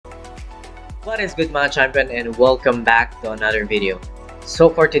What is good mga champion, and welcome back to another video. So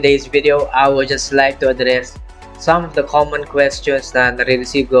for today's video, I would just like to address some of the common questions na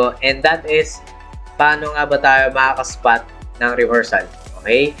nare-receive ko, and that is, paano nga ba tayo makakaspot ng reversal?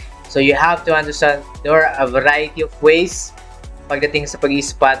 Okay? So you have to understand there are a variety of ways pagdating sa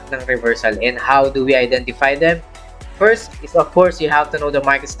pag-spot ng reversal, and how do we identify them? First is, of course, you have to know the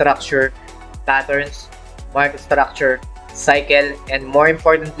market structure, patterns, market structure, cycle, and more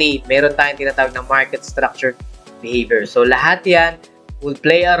importantly, meron tayong tinatawag na market structure behavior. So lahat yan will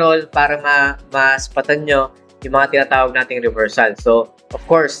play a role para maspatan nyo yung mga tinatawag nating reversal. So of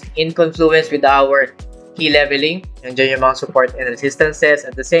course, in confluence with our key leveling, nandiyan yung mga support and resistances.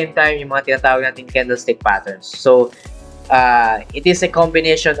 At the same time, yung mga tinatawag nating candlestick patterns. So it is a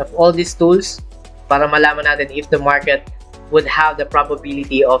combination of all these tools para malaman natin if the market would have the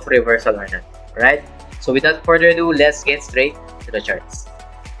probability of reversal or not. Right? So without further ado, let's get straight to the charts.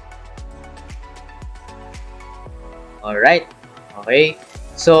 Alright. Okay.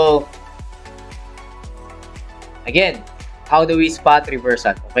 So, again, how do we spot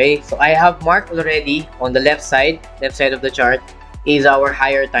reversal? Okay. So I have marked already on the left side of the chart is our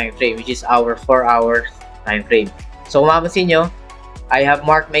higher time frame, which is our 4-hour time frame. So mapapansin nyo, I have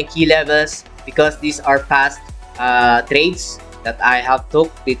marked my key levels because these are past trades that I have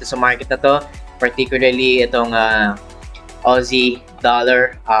took dito sa market na to, particularly itong Aussie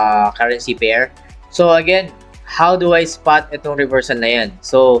dollar currency pair. So again, how do I spot itong reversal na yan?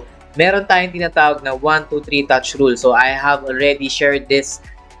 So meron tayong tinatawag na 1, 2, 3 touch rule. So I have already shared this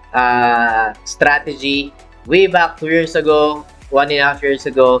strategy way back 2 years ago, 1.5 years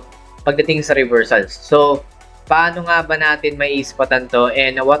ago, pagdating sa reversals. So paano nga ba natin may ispatan to,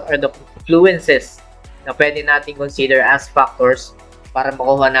 and what are the influences na pwede natin consider as factors para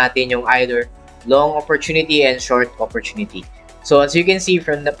makuha natin yung either long opportunity and short opportunity. So as you can see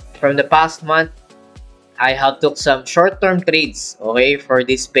from the past month, I have took some short-term trades, okay, for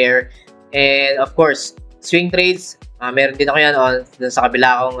this pair. And of course, swing trades, meron din ako yan sa kabila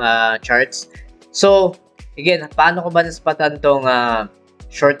kong charts. So again, paano ko ba naspatan tong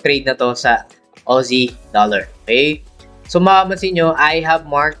short trade na to sa Aussie dollar? Okay, so makapansin nyo, I have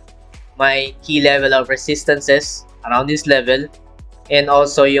marked my key level of resistances around this level, and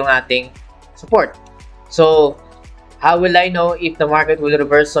also yung ating support. So how will I know if the market will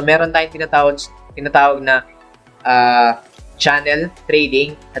reverse? So meron tayong tinatawag na channel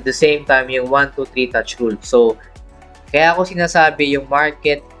trading, at the same time yung 1, 2, 3 touch rule. So kaya ako sinasabi yung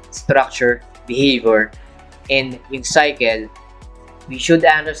market structure behavior and yung cycle, we should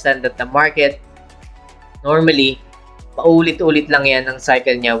understand that the market normally paulit-ulit lang yan ang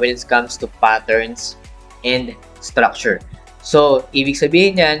cycle niya when it comes to patterns and structure. So ibig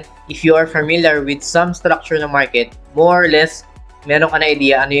sabihin yan, if you are familiar with some structure ng market, more or less meron ka na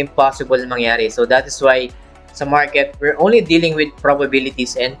idea ano yung possible mangyari. So that is why sa market, we're only dealing with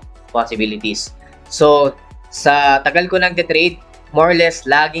probabilities and possibilities. So sa tagal ko nagte-trade, more or less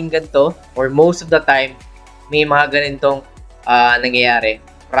laging ganito, or most of the time may mga ganitong nangyayari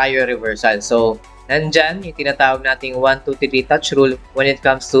prior reversal. So nandyan yung tinatawag nating 1, 2, 3 touch rule when it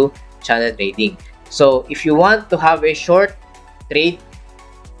comes to channel trading. So if you want to have a short trade,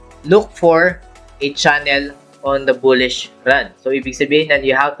 look for a channel on the bullish run. So ibig sabihin na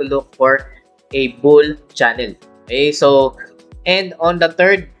you have to look for a bull channel. Okay, so and on the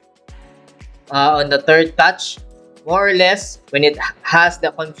third touch, more or less when it has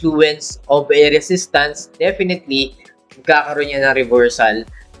the confluence of a resistance, definitely magkakaroon niya ng reversal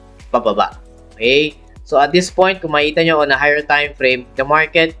pababa. Okay, so at this point, kung makita nyo on a higher time frame, the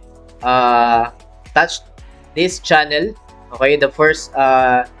market touched this channel. Okay, the first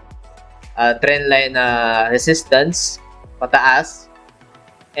trend line resistance pataas,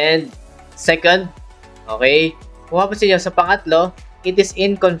 and second, okay, kung mapapansin nyo sa pangatlo, it is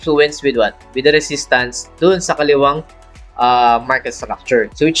in confluence with what? With the resistance dun sa kaliwang market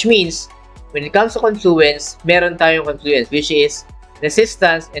structure. So which means when it comes to confluence, meron tayong confluence which is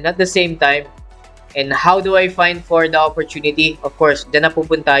resistance, and at the same time, and how do I find for the opportunity? Of course, dyan na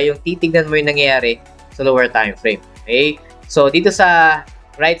pupunta yung titignan mo yung nangyayari sa lower time frame. Okay, so dito sa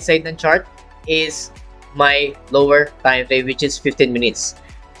right side ng chart is my lower time frame, which is 15 minutes.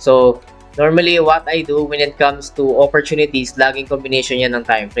 So normally what I do when it comes to opportunities, laging combination yan ng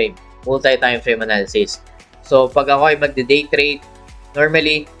time frame, multi-time frame analysis. So pag ako ay magde-day trade,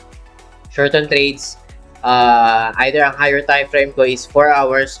 normally short-term trades, either ang higher time frame ko is 4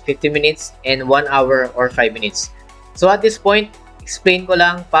 hours, 50 minutes, and 1 hour or 5 minutes. So at this point, explain ko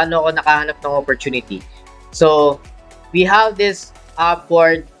lang paano ako nakahanap ng opportunity. So we have this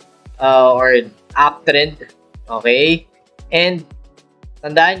upward or uptrend, okay, and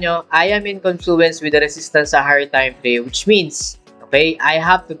Tandaan nyo, I am in confluence with the resistance sa higher time frame, which means, okay, I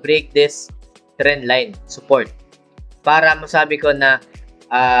have to break this trend line support para masabi ko na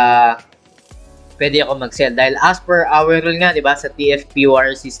pwede ako mag-sell. Dahil as per our rule nga, di ba, sa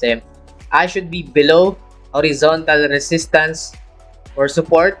TFPUR system, I should be below horizontal resistance or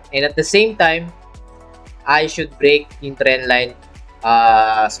support, and at the same time, I should break yung trend line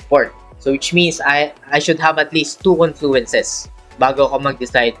support. So which means I should have at least 2 confluences bago ako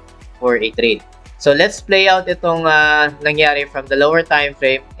mag-decide for a trade. So let's play out itong nangyari from the lower time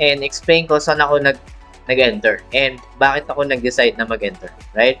frame and explain ko saan ako nag-enter and bakit ako nag-decide na mag-enter,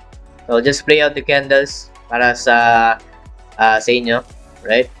 right? So just play out the candles para sa inyo,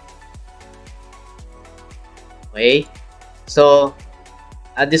 right? Okay. So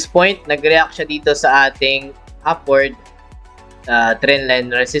at this point, nag-react siya dito sa ating upward trend line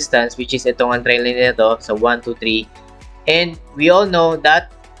resistance, which is itong ang trend line nito sa 1, 2, 3. And we all know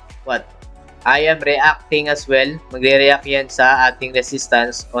that what? I am reacting as well. Magre-react yan sa ating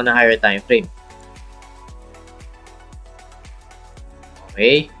resistance on a higher time frame.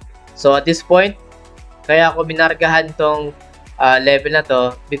 Okay. So at this point, kaya ako minargahan tong level na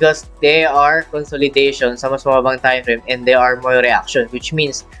to because they are consolidation sa mas mababang time frame and they are more reaction, which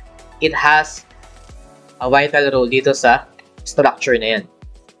means it has a vital role dito sa structure na yan.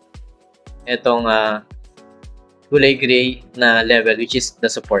 Itong kulay gray na level, which is the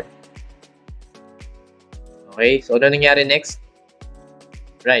support. Okay, so ano nangyari next?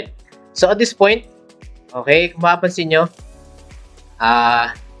 Right. So at this point, okay, kung mapapansin nyo,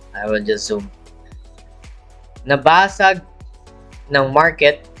 I will just zoom. Nabasag ng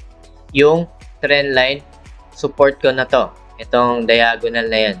market yung trend line support ko na to. Itong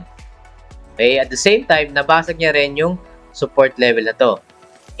diagonal na yan. Okay, at the same time, nabasag niya rin yung support level na to.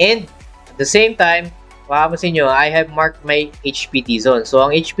 And at the same time, makapasin nyo, I have marked my HPT zone. So,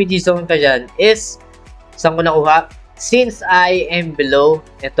 ang HPT zone ka dyan is, saan ko nakuha? Since I am below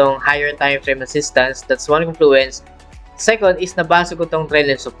itong higher time frame resistance, that's one confluence. Second is, nabasag ko itong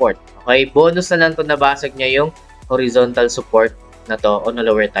trend line support. Okay, bonus na lang ito nabasag niya yung horizontal support na to on a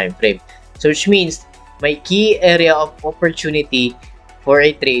lower time frame. So, which means, my key area of opportunity for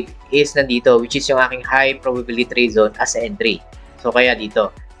a trade is nandito, which is yung aking high probability trade zone as entry. So, kaya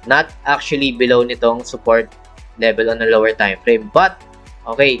dito. Not actually below nitong support level on a lower time frame. But,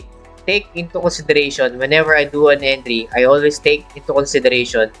 okay, take into consideration, whenever I do an entry, I always take into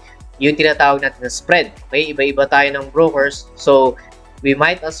consideration yung tinatawag natin na spread. Okay, iba-iba tayo ng brokers. So, we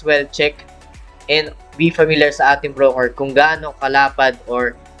might as well check and be familiar sa ating broker kung gaano kalapad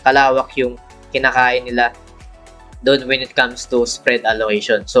or kalawak yung kinakain nila doon when it comes to spread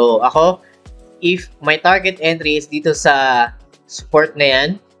allocation. So, ako, if my target entry is dito sa support na yan,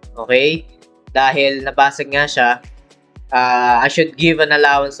 okay, dahil nabasag nga siya, I should give an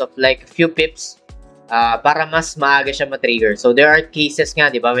allowance of like a few pips para mas maaga siya matrigger. So, there are cases nga,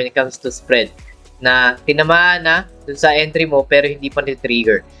 di ba, when it comes to spread, na tinamaan na dun sa entry mo pero hindi pa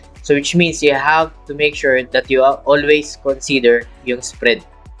ni-trigger. So, which means you have to make sure that you always consider yung spread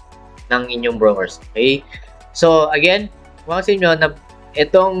ng inyong brokers. Okay? So, again, makasin nyo na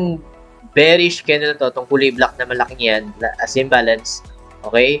itong bearish candle na to, itong kulay black na malaking yan, as imbalance,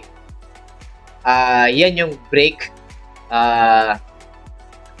 okay? Yan yung break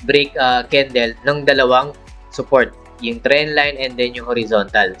candle ng dalawang support, yung trend line and then yung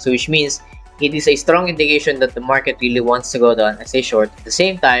horizontal. So, which means, it is a strong indication that the market really wants to go down as a short. At the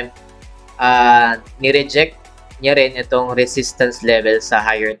same time, ni-reject niya rin itong resistance level sa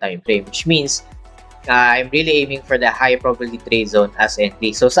higher time frame, which means, I'm really aiming for the high probability trade zone as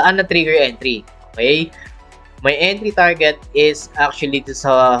entry. So, saan na-trigger entry? Okay? My entry target is actually dito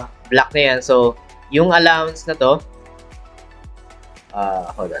sa black na yan. So, yung allowance na to,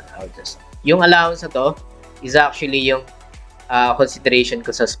 hold on, yung allowance na to is actually yung consideration ko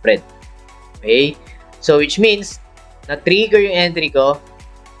sa spread. Okay? So, which means, na-trigger yung entry ko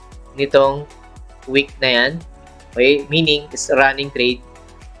nitong week na yan. Okay? Meaning, is running trade.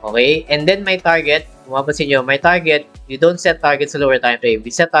 Okay? And then, my target, mapapansin nyo, my target, you don't set target sa lower time frame. We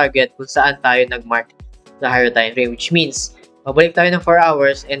set target kung saan tayo nag-mark sa higher time frame. Which means, mabalik tayo ng 4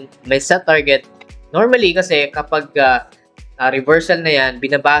 hours and may set target. Normally, kasi kapag reversal na yan,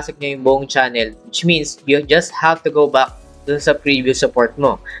 binabasag nyo yung buong channel. Which means, you just have to go back dun sa previous support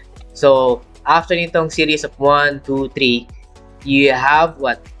mo. So, after nitong series of 1, 2, 3, you have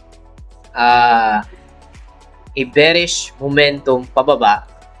what? A bearish momentum pababa,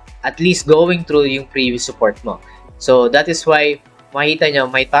 at least going through yung previous support mo. So, that is why makita nyo,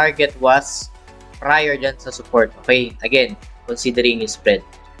 my target was prior dyan sa support. Okay, again, considering yung spread.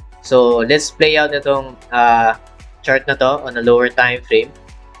 So, let's play out itong chart na to on a lower time frame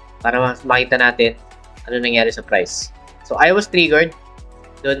para makita natin ano nangyari sa price. So I was triggered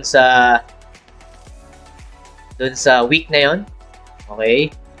dun sa week na yon.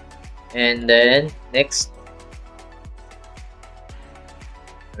 Okay? And then next.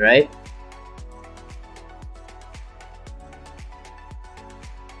 Right?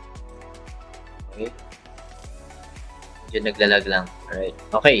 Okay. Medyo naglalag lang. Alright.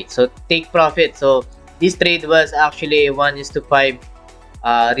 Okay. So, take profit. So, this trade was actually 1:5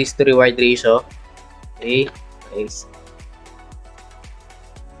 risk to reward ratio. Okay. Nice.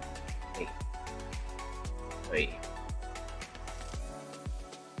 Okay. Okay.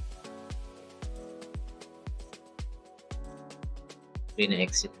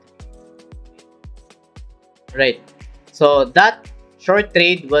 Na-exit. Right. So, that short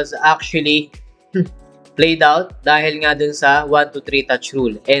trade was actually played out dahil nga dun sa 1 to 3 touch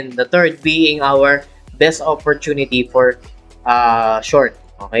rule. And the third being our best opportunity for short.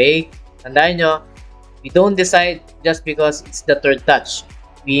 Okay? Tandaan nyo, we don't decide just because it's the third touch.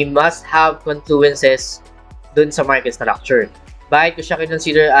 We must have confluences dun sa market structure. Bakit ko siya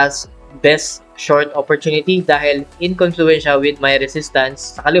consider as best short opportunity? Dahil in confluence siya with my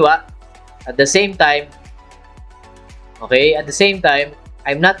resistance sa kaliwa. At the same time,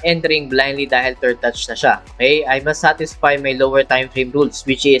 I'm not entering blindly dahil third touch na siya. Okay? I must satisfy my lower time frame rules,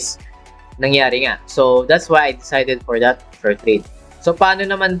 which is nangyari nga. So, that's why I decided for that short trade. So, paano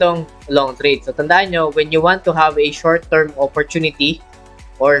naman tong long trade? So, tandaan nyo, when you want to have a short-term opportunity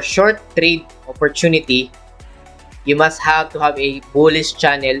or short trade opportunity, you must have to have a bullish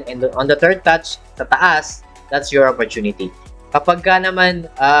channel, and on the third touch, sa taas, that's your opportunity. Kapag ka naman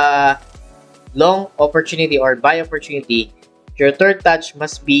long opportunity or buy opportunity, your third touch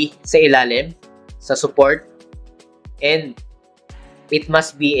must be sa ilalim, sa support, and it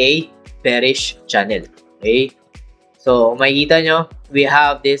must be a bearish channel. Okay? So, makikita nyo, we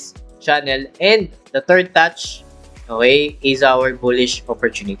have this channel, and the third touch, okay, is our bullish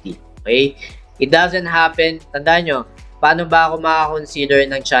opportunity. Okay? It doesn't happen. Tandaan nyo, paano ba ako makakonsider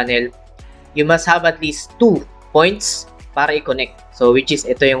ng channel? You must have at least 2 points para i-connect. So, which is,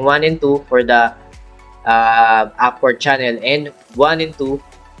 ito yung 1 and 2 for the upward channel, and 1 and 2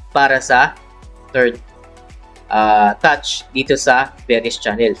 para sa third touch dito sa bearish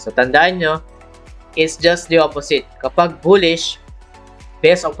channel. So, tandaan nyo, it's just the opposite. Kapag bullish,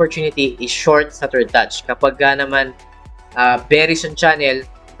 best opportunity is short sa third touch. Kapag naman bearish ang channel,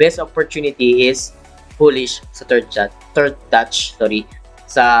 best opportunity is bullish sa third touch,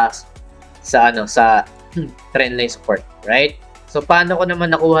 sa trend line support, right? So, paano ko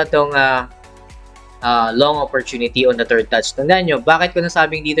naman nakuha tong long opportunity on the third touch? Tandaan nyo, bakit ko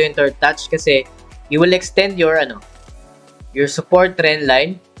nasabing dito yung third touch? Kasi, you will extend your support trend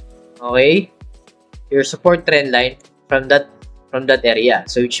line, okay? Your support trend line from that area.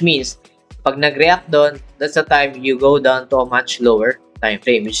 So, which means, pag nag-react doon, that's the time you go down to a much lower time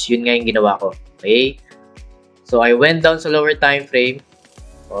frame, which yun nga yung ginawa ko. Okay? So, I went down sa lower time frame.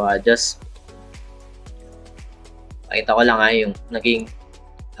 So, just pakita ko lang yung naging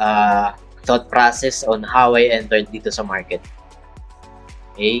thought process on how I entered dito sa market.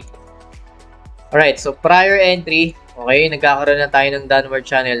 Okay? Alright, so prior entry, okay, nagkakaroon na tayo ng downward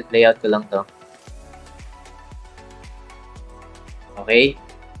channel. Playout ko lang to. Okay?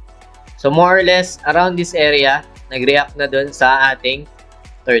 So, more or less, around this area, nag-react na dun sa ating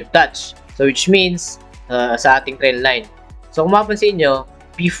third touch. So, which means, sa ating trend line. So, kung mapansin nyo,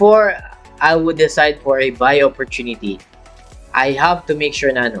 before I would decide for a buy opportunity, I have to make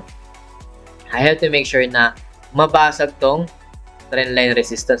sure na mabasag tong trend line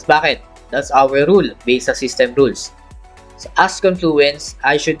resistance. Bakit? That's our rule, based sa system rules. So, as confluence,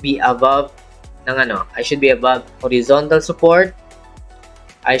 I should be above horizontal support,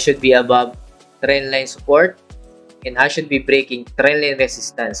 I should be above trend line support, and I should be breaking trend line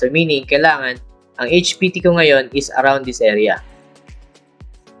resistance. So, meaning, kailangan, ang HPT ko ngayon is around this area.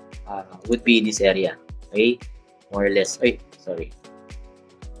 Would be this area. Okay? More or less. Sorry.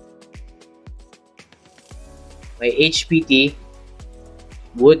 My HPT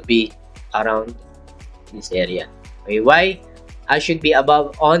would be around this area. Okay? Why? I should be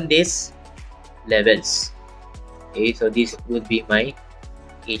above on these levels. Okay? So, this would be my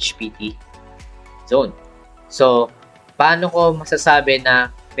HPT zone. So, paano ko masasabi na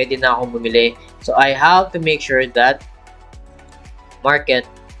pwede na akong bumili? So, I have to make sure that market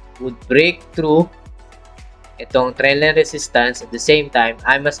would break through itong trend line resistance. At the same time,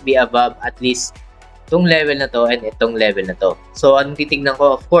 I must be above at least itong level na to and itong level na to. So, anong titignan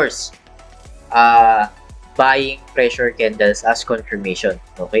ko? Of course, buying pressure candles as confirmation.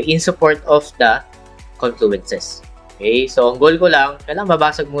 Okay? In support of the confluences. Okay, so ang goal ko lang, kailangan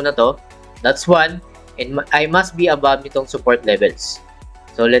mabasag muna to. That's one. And I must be above nitong support levels.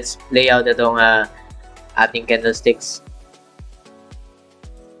 So let's lay out itong ating candlesticks.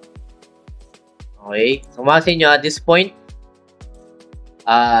 Okay, so masin nyo at this point,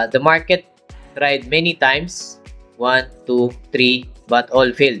 the market tried many times, 1, 2, 3, but all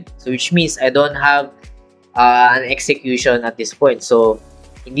failed. So which means I don't have an execution at this point. So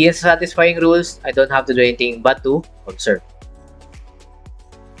hindi na satisfying rules, I don't have to do anything but to observe.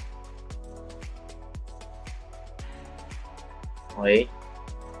 Okay.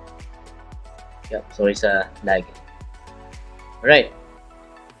 Yep, sorry sa lag. Alright.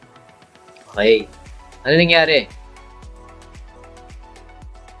 Okay. Ano nangyari?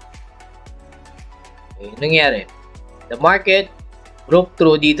 Okay, ano nangyari? The market broke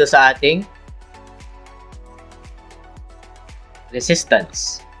through dito sa ating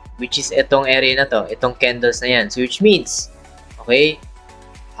resistance, which is itong area na to, itong candles na yan. So which means, okay,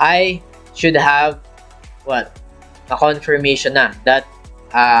 I should have what? A confirmation na that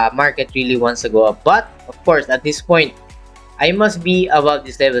market really wants to go up. But of course, at this point, I must be above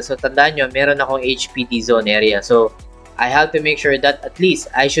this level. So tandaan nyo, meron akong HPT zone area. So I have to make sure that at least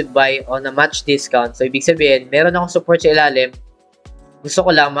I should buy on a match discount. So ibig sabihin, meron akong support sa ilalim. Gusto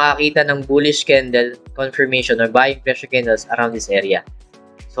ko lang makakita ng bullish candle confirmation or buying pressure candles around this area.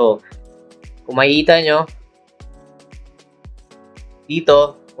 So, kung makikita nyo,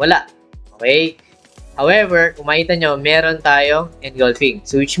 dito, wala. Okay? However, kung makikita nyo, meron tayong engulfing.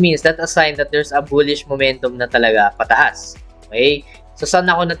 So, which means that a sign that there's a bullish momentum na talaga pataas. Okay? So, saan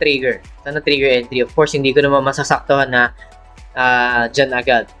ako na-trigger? Saan na-trigger entry? Of course, hindi ko naman masasaktuhan na dyan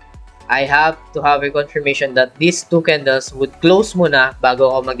agad. I have to have a confirmation that these two candles would close muna bago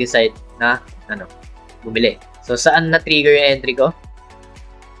ako mag-decide na bumili. So, saan na-trigger yung entry ko?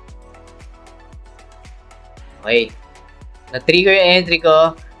 Okay. Na-trigger yung entry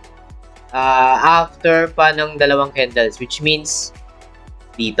ko after pa ng dalawang candles, which means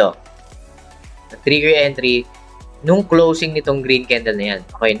dito. Na-trigger yung entry nung closing nitong green candle na yan.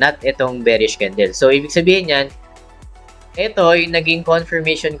 Okay, not itong bearish candle. So, ibig sabihin yan, ito yung naging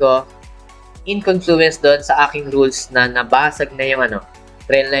confirmation ko in confluence doon sa aking rules na nabasag na yung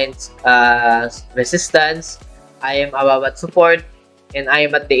trend lines resistance, I am above at support, and I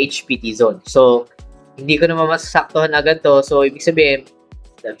am at the HPT zone. So, hindi ko naman masasaktuhan agad to. So, ibig sabihin,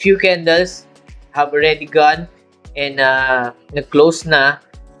 the few candles have already gone and nag-close na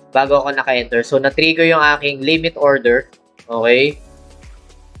bago ako naka-enter. So, na-trigger yung aking limit order, okay,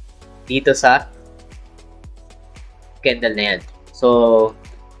 dito sa candle na yan. So,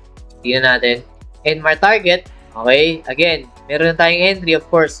 tingnan natin. And my target, okay, again, meron na tayong entry, of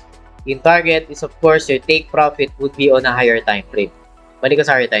course. Yung target is, of course, your take profit would be on a higher time frame. Balik ko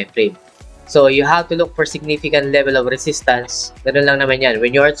sa higher time frame. So, you have to look for significant level of resistance. Ganun lang naman yan.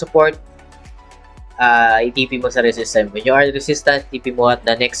 When you are at support, itp mo sa resistance. When you are at resistance, TP mo at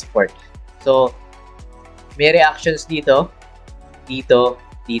the next support. So, may reactions dito, dito,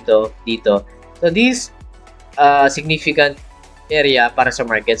 dito, dito. So, these significant area para sa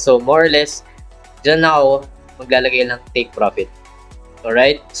market. So, more or less, dyan na ako maglalagay ng take profit.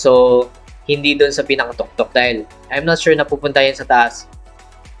 Alright? So, hindi doon sa pinakatuktok dahil I'm not sure na pupunta yan sa taas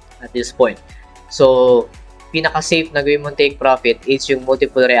at this point. So, pinaka-safe na gawin mong take profit is yung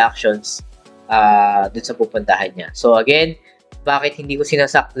multiple reactions doon sa pupuntahan niya. So, again, bakit hindi ko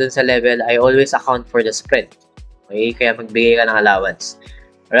sinasakto doon sa level? I always account for the spread. Okay? Kaya magbigay ka ng allowance.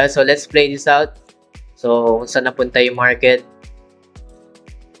 Alright? So, let's play this out. So, kung saan napunta yung market.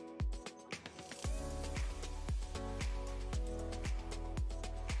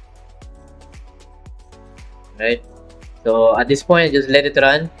 Right? So, at this point, just let it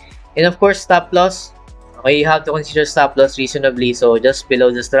run. And of course, stop loss. Okay, you have to consider stop loss reasonably. So, just below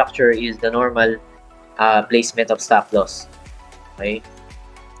the structure is the normal placement of stop loss. Okay?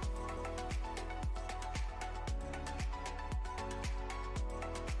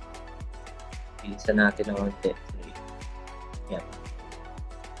 Bilisan natin ng konti. Yeah.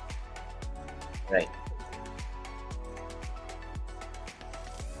 Right.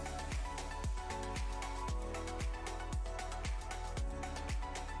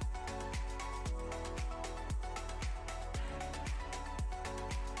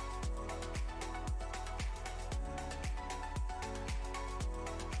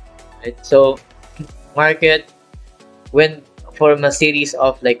 Right? So, market went from a series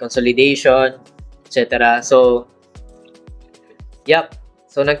of like consolidation, etc. So, yep.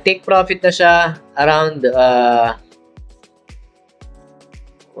 So, nag-take profit na siya around,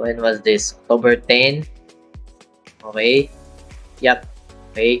 when was this? October 10. Okay. Yep.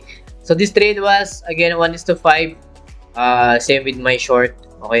 Okay. So, this trade was, again, 1:5. Same with my short.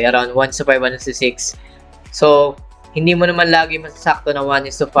 Okay, around 1:5, 1:6. So, hindi mo naman lagi masasakto na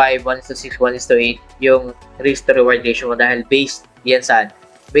 1:5, 1:6, 1:8 yung risk to reward ratio mo dahil based yan saan?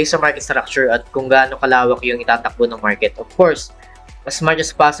 Based sa market structure at kung gaano kalawak yung itatakbo ng market. Of course, as much as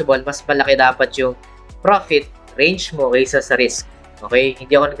possible, mas malaki dapat yung profit range mo kaysa sa risk. Okay?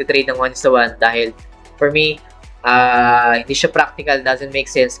 Hindi ako nag-trade ng 1:1 dahil for me, hindi siya practical, doesn't make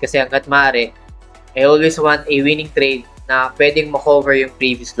sense kasi hanggat maaari, I always want a winning trade na pwedeng ma-cover yung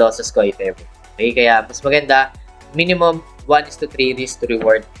previous losses ko if ever. Okay? Kaya mas maganda, minimum 1:3 risk to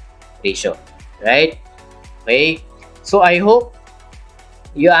reward ratio. Right? Okay? So I hope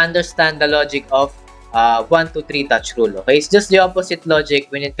you understand the logic of 1-2-3 touch rule. Okay? It's just the opposite logic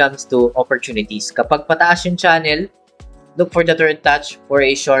when it comes to opportunities. Kapag pataas yung channel, look for the third touch for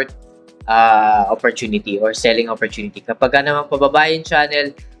a short opportunity or selling opportunity. Kapag naman pababa yung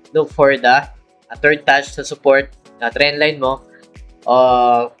channel, look for the third touch sa support na trend line mo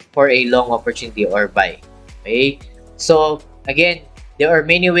for a long opportunity or buy. Okay? So, again, there are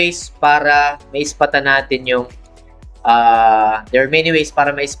many ways para maispatan natin yung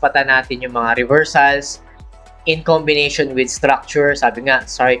mga reversals in combination with structure, sabi nga,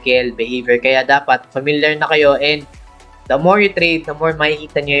 circle, behavior. Kaya dapat familiar na kayo, and the more you trade, the more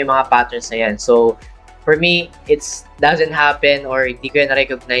makikita nyo yung mga patterns na yan. So, for me, it doesn't happen or hindi ko yan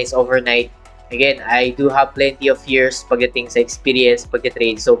na-recognize overnight. Again, I do have plenty of years pagdating sa experience,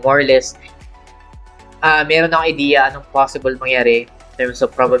 pag-trade. So, more or less, meron akong idea anong possible mangyari in terms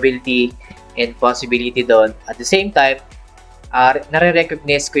of probability and possibility doon. At the same time,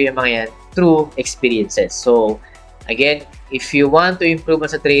 nare-recognize ko yung mga yan through experiences. So, again, if you want to improve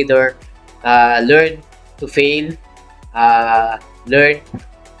as a trader, learn to fail, learn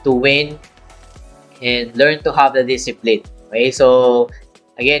to win, and learn to have the discipline. Okay? So,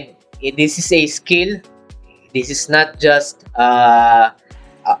 again, this is a skill. This is not just an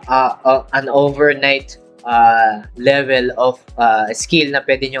overnight level of skill na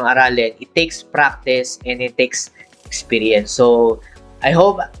pwede nyong aralin. It takes practice and it takes experience. So, I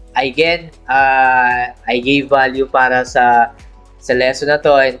hope, again, I gave value para sa lesson na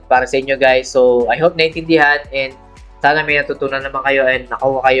to and para sa inyo guys. So, I hope naintindihan and sana may natutunan naman kayo and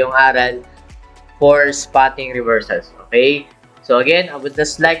nakuha kayong aral for spotting reversals. Okay? So again, I would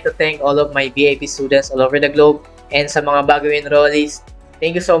just like to thank all of my VIP students all over the globe and sa mga bagong enrollees.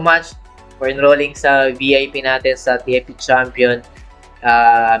 Thank you so much for enrolling sa VIP natin sa TFP Champion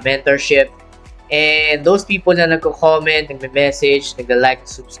mentorship. And those people na nagko-comment, nagme-message, nagla-like,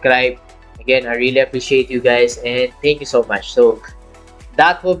 subscribe. Again, I really appreciate you guys and thank you so much. So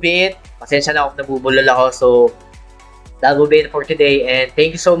that will be it. Pasensya na ako, nabubulol ako. So that will be it for today and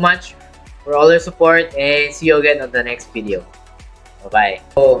thank you so much for all your support and see you again on the next video. Bye-bye.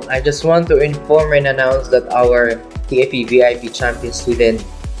 So, I just want to inform and announce that our TFP VIP Champion Student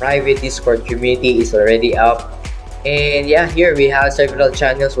private Discord community is already up. And yeah, here we have several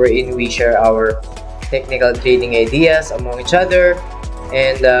channels wherein we share our technical trading ideas among each other.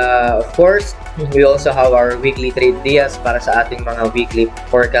 And of course, we also have our weekly trade ideas para sa ating mga weekly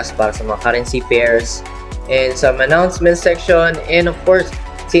forecast para sa mga currency pairs. And some announcement section. And of course,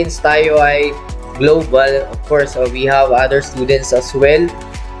 since tayo ay global, of course, we have other students as well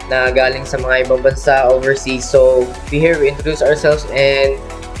na galing sa mga ibang bansa overseas. So, here we introduce ourselves and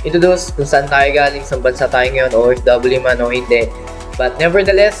introduce kung saan tayo galing, sa bansa tayo ngayon, OFW man o hindi. But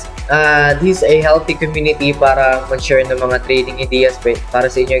nevertheless, this is a healthy community para mag-share ng mga trading ideas para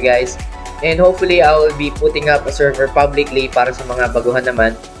sa inyo guys. And hopefully, I will be putting up a server publicly para sa mga baguhan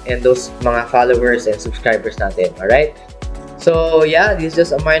naman and those mga followers and subscribers natin. Alright? So yeah, this is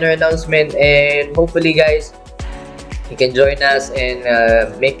just a minor announcement and hopefully guys, you can join us and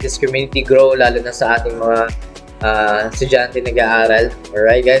make this community grow lalo na sa ating mga estudyante nag-aaral.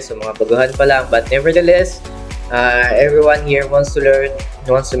 Alright guys, so mga baguhan pa lang but nevertheless, everyone here wants to learn,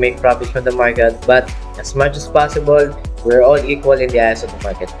 wants to make profit from the market but as much as possible, we're all equal in the eyes of the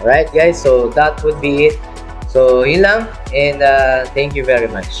market. Alright guys, so that would be it. So yun lang and thank you very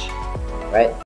much. Right?